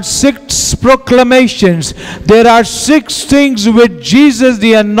 There are 6 proclamations. There are 6 things which Jesus,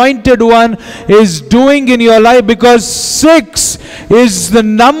 the Anointed One, is doing in your life, because 6 is the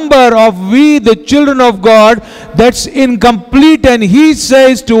number of we, the children of God, that's incomplete. And He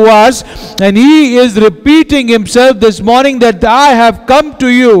says to us, and He is repeating Himself this morning, that I have come to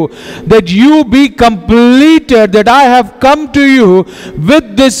you that you be completed, that I have come to you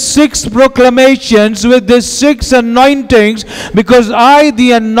with this 6 proclamations, with these 6 anointings, because I,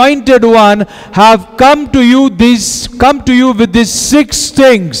 the anointed one, have come to you with these 6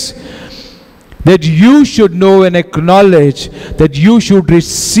 things that you should know and acknowledge, that you should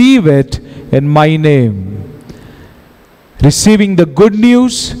receive it in my name. Receiving the good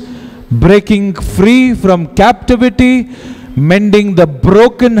news, breaking free from captivity, mending the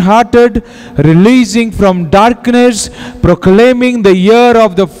broken-hearted, releasing from darkness, proclaiming the year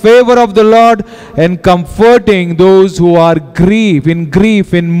of the favor of the Lord, and comforting those who are in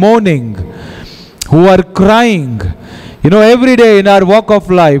grief, in mourning, who are crying. You know, every day in our walk of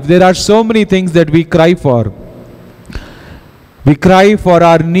life, there are so many things that we cry for. We cry for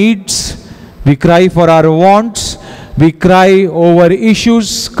our needs, we cry for our wants, we cry over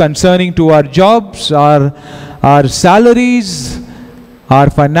issues concerning to our jobs, our salaries, our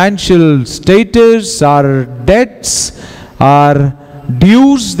financial status, our debts, our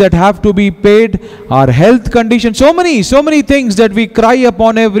dues that have to be paid, our health condition, so many things that we cry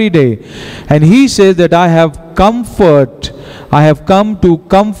upon every day. And he says that I have come to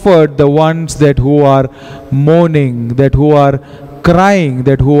comfort the ones that who are mourning, that who are crying,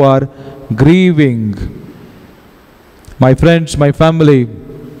 that who are grieving. My friends, my family,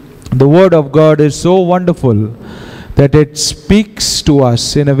 the word of God is so wonderful that it speaks to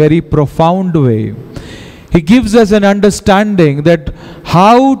us in a very profound way. He gives us an understanding that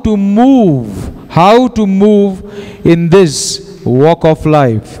how to move in this walk of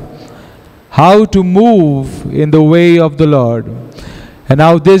life, how to move in the way of the Lord. And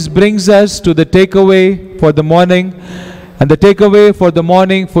now this brings us to the takeaway for the morning. And the takeaway for the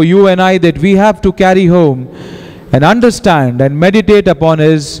morning for you and I that we have to carry home and understand and meditate upon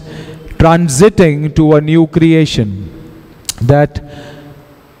is transiting to a new creation. That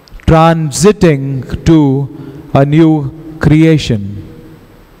transiting to a new creation.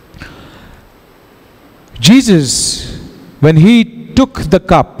 Jesus, when he took the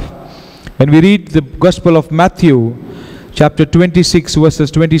cup, when we read the Gospel of Matthew, chapter 26,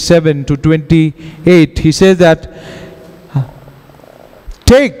 verses 27 to 28, he says that,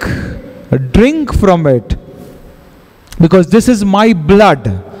 take a drink from it, because this is my blood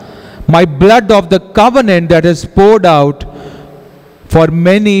of the covenant that is poured out for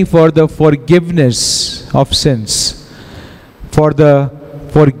many for the forgiveness of sins. For the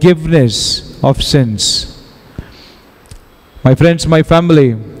forgiveness of sins. My friends, my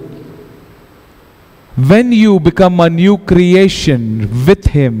family, when you become a new creation with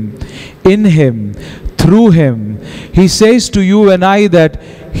him, in him, through him, he says to you and I that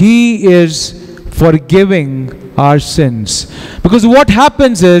he is forgiving our sins. Because what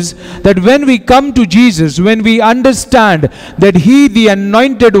happens is that when we come to Jesus, when we understand that he, the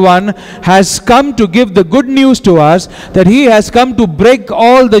anointed one, has come to give the good news to us, that he has come to break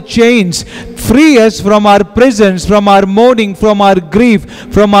all the chains, free us from our prisons, from our mourning, from our grief,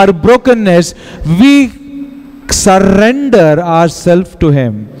 from our brokenness, we surrender ourselves to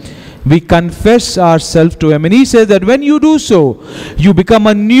him. We confess ourselves to him. And he says that when you do so, you become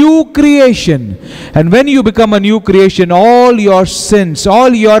a new creation. And when you become a new creation, all your sins, all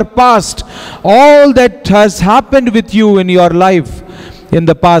your past, all that has happened with you in your life in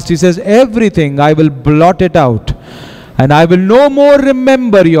the past, he says, everything I will blot it out. And I will no more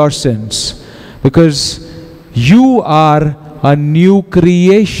remember your sins. Because you are a new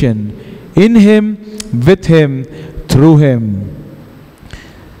creation in him, with him, through him.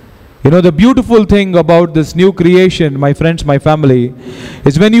 You know, the beautiful thing about this new creation, my friends, my family,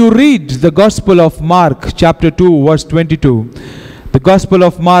 is when you read the Gospel of Mark chapter 2 verse 22. The Gospel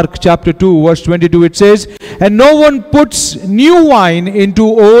of Mark chapter 2 verse 22, it says, and no one puts new wine into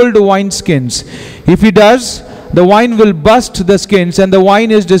old wineskins. If he does, the wine will burst the skins and the wine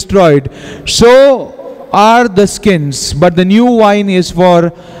is destroyed. So are the skins, but the new wine is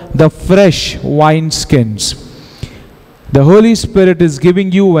for the fresh wineskins. The Holy Spirit is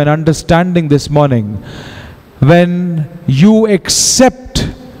giving you an understanding this morning. When you accept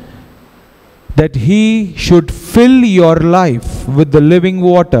that he should fill your life with the living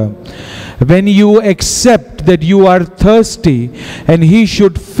water, when you accept that you are thirsty and he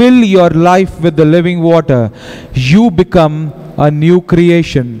should fill your life with the living water, you become a new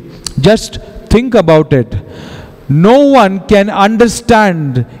creation. Just think about it. No one can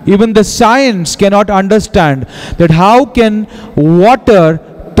understand, even the science cannot understand, that how can water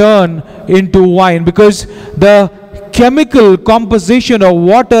turn into wine, because the chemical composition of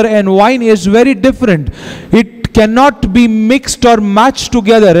water and wine is very different. It cannot be mixed or matched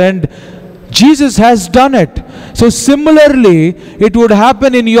together, and Jesus has done it. So similarly, it would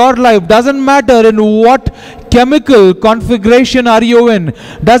happen in your life. Doesn't matter in what chemical configuration are you in?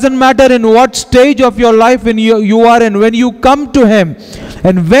 Doesn't matter in what stage of your life you are in. When you come to Him,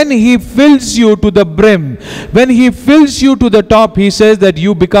 and when He fills you to the brim, when He fills you to the top, He says that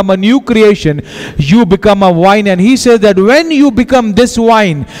you become a new creation. You become a wine. And He says that when you become this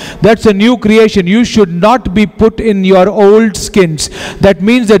wine, that's a new creation. You should not be put in your old skins. That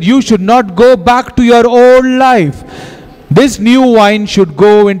means that you should not go back to your old life. This new wine should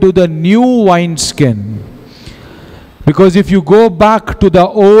go into the new wineskin. Because if you go back to the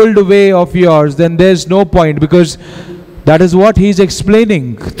old way of yours, then there's no point, because that is what He's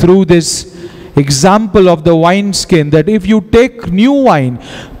explaining through this example of the wineskin, that if you take new wine,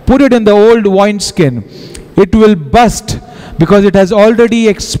 put it in the old wineskin, it will burst because it has already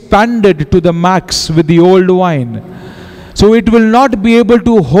expanded to the max with the old wine. So it will not be able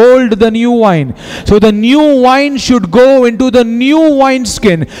to hold the new wine. So the new wine should go into the new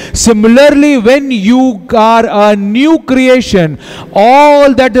wineskin. Similarly, when you are a new creation,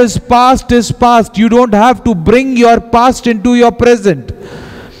 all that is past is past. You don't have to bring your past into your present.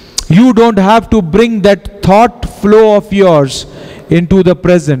 You don't have to bring that thought flow of yours into the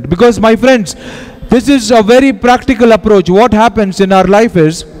present. Because, my friends, this is a very practical approach. What happens in our life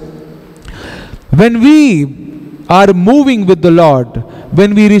is, when we are moving with the Lord,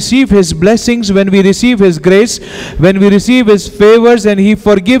 when we receive His blessings, when we receive His grace, when we receive His favors, and He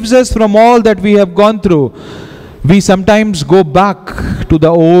forgives us from all that we have gone through, we sometimes go back to the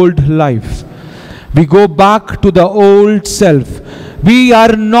old life. We go back to the old self. We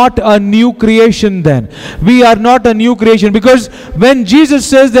are not a new creation then. We are not a new creation, because when Jesus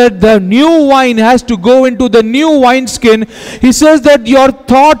says that the new wine has to go into the new wineskin, He says that your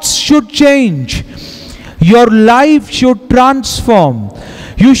thoughts should change. Your life should transform.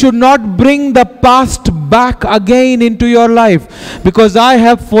 You should not bring the past back again into your life, because I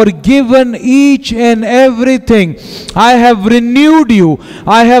have forgiven each and everything. I have renewed you.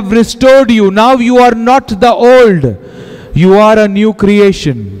 I have restored you. Now you are not the old. You are a new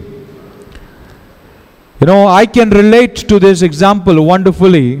creation. You know, I can relate to this example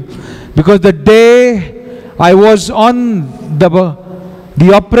wonderfully, because the day I was on the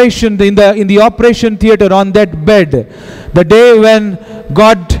operation, in the operation theater, on that bed, the day when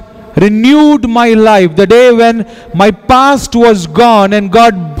God renewed my life, the day when my past was gone and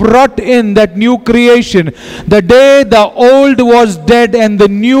God brought in that new creation, the day the old was dead and the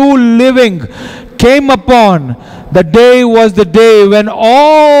new living came upon, the day was the day when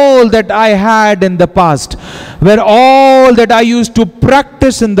all that I had in the past, where all that I used to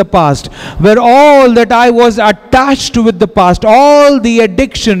practice in the past, where all that I was attached with the past, all the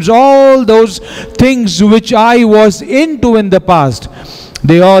addictions, all those things which I was into in the past,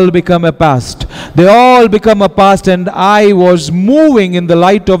 they all become a past. They all become a past, and I was moving in the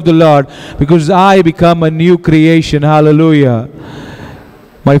light of the Lord, because I become a new creation. Hallelujah.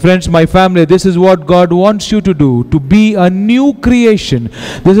 My friends, my family, this is what God wants you to do, to be a new creation.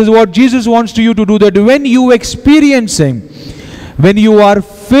 This is what Jesus wants you to do, that when you experience Him, when you are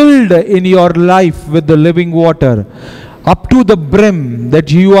filled in your life with the living water, up to the brim, that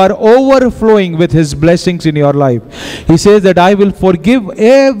you are overflowing with His blessings in your life. He says that I will forgive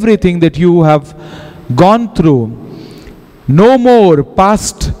everything that you have gone through. No more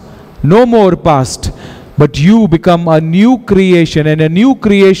past, no more past. But you become a new creation, and a new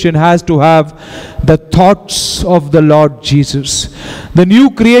creation has to have the thoughts of the Lord Jesus. The new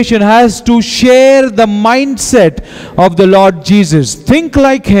creation has to share the mindset of the Lord Jesus. Think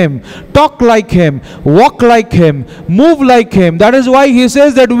like Him, talk like Him, walk like Him, move like Him. That is why He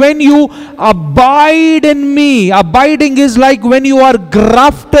says that when you abide in me, abiding is like when you are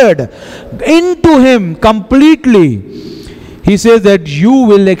grafted into Him completely. He says that you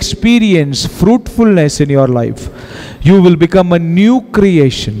will experience fruitfulness in your life. You will become a new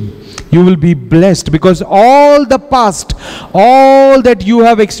creation. You will be blessed, because all the past, all that you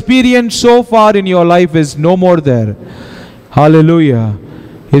have experienced so far in your life is no more there. Hallelujah.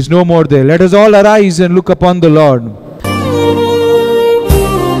 Is no more there. Let us all arise and look upon the Lord.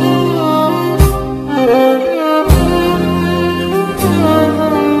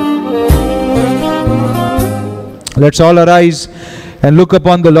 Let's all arise and look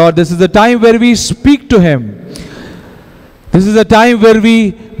upon the Lord. This is the time where we speak to Him. This is the time where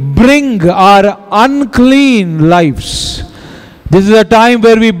we bring our unclean lives. This is a time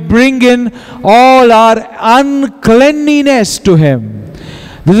where we bring in all our uncleanliness to Him.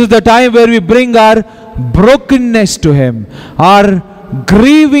 This is the time where we bring our brokenness to Him, our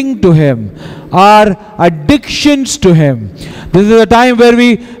grieving to Him, our addictions to Him. This is the time where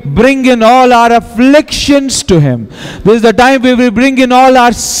we bring in all our afflictions to Him. This is the time where we bring in all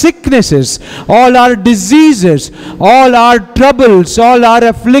our sicknesses, all our diseases, all our troubles, all our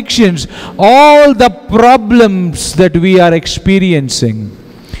afflictions, all the problems that we are experiencing.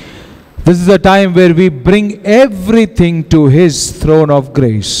 This is the time where we bring everything to His throne of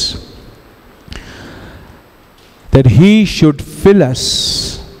grace, that He should fill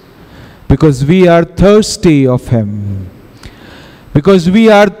us, because we are thirsty of Him, because we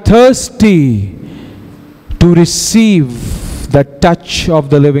are thirsty to receive the touch of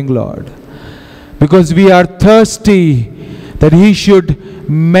the living Lord, because we are thirsty that He should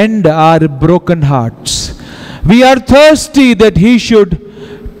mend our broken hearts. We are thirsty that He should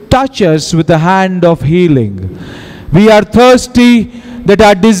touch us with a hand of healing. We are thirsty that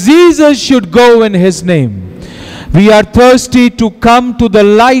our diseases should go in His name. We are thirsty to come to the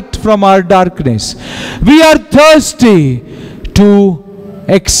light from our darkness. We are thirsty to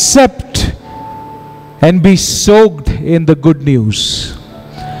accept and be soaked in the good news.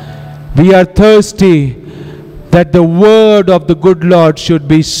 We are thirsty that the word of the good Lord should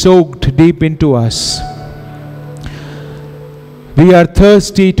be soaked deep into us. We are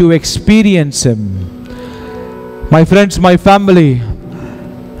thirsty to experience Him. My friends, my family,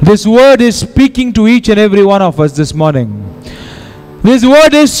 this word is speaking to each and every one of us this morning. This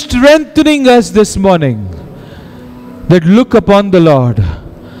word is strengthening us this morning. That look upon the Lord.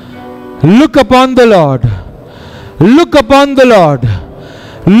 Look upon the Lord. Look upon the Lord.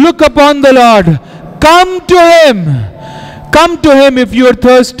 Look upon the Lord. Come to Him. Come to Him if you are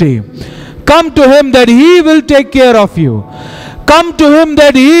thirsty. Come to Him that He will take care of you. Come to Him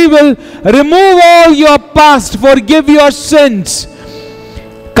that He will remove all your past, forgive your sins.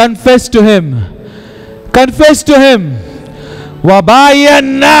 Confess to Him. Confess to Him.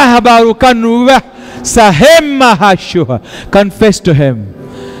 Confess to Him.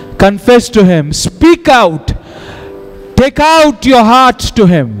 Confess to Him. Speak out. Take out your heart to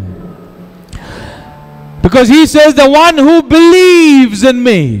Him. Because He says, the one who believes in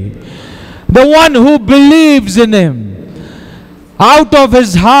me, the one who believes in Him, out of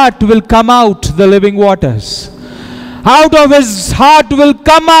his heart will come out the living waters. Out of his heart will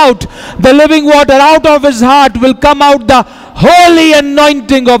come out the living water. Out of his heart will come out the holy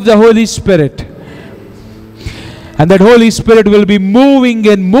anointing of the Holy Spirit. And that Holy Spirit will be moving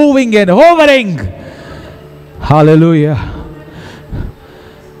and hovering. Hallelujah.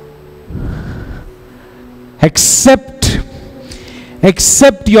 Accept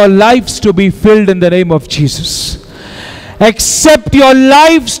your lives to be filled in the name of Jesus. Accept your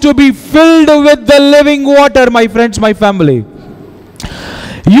lives to be filled with the living water, my friends, my family.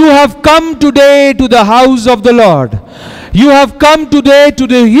 You have come today to the house of the Lord. You have come today to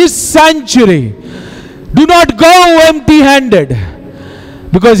His sanctuary. Do not go empty-handed,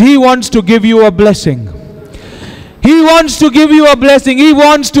 because He wants to give you a blessing. He wants to give you a blessing. He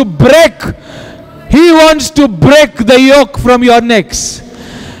wants to break the yoke from your necks.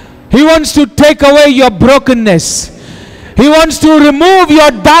 He wants to take away your brokenness. He wants to remove your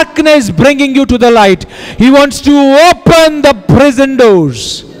darkness, bringing you to the light. He wants to open the prison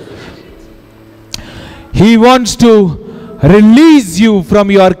doors. He wants to release you from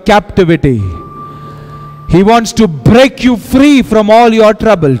your captivity. He wants to break you free from all your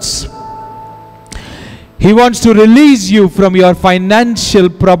troubles. He wants to release you from your financial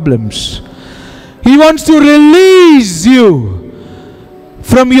problems. He wants to release you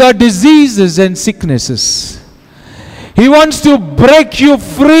from your diseases and sicknesses. He wants to break you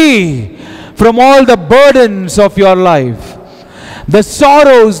free from all the burdens of your life, the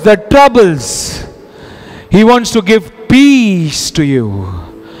sorrows, the troubles. He wants to give peace to you,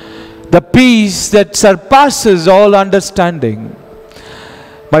 the peace that surpasses all understanding.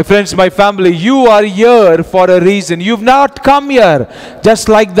 My friends, my family, you are here for a reason. You've not come here just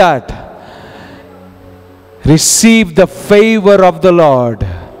like that. Receive the favor of the Lord.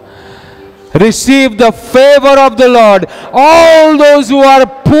 Receive the favor of the Lord. All those who are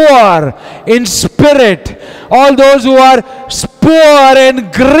poor in spirit, all those who are poor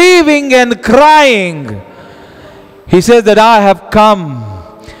and grieving and crying, He says that I have come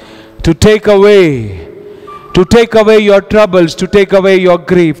to take away your troubles, to take away your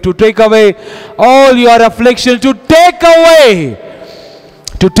grief, to take away all your afflictions, to take away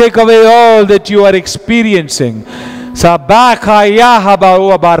all that you are experiencing. Sabaka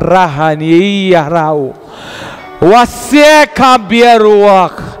yahabaru barahani yarau waseka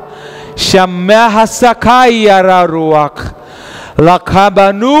bieruak shamaha sakai yararuak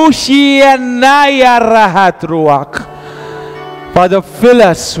lakabanushi naya rahat ruak Father, fill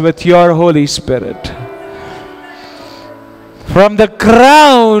us with your Holy Spirit. From the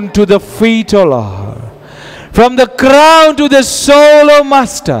crown to the feet, O Lord. From the crown to the soul, O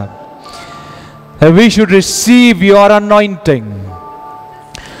Master. That we should receive your anointing.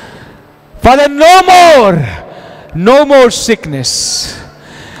 Father, no more sickness.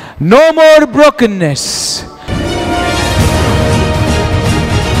 No more brokenness.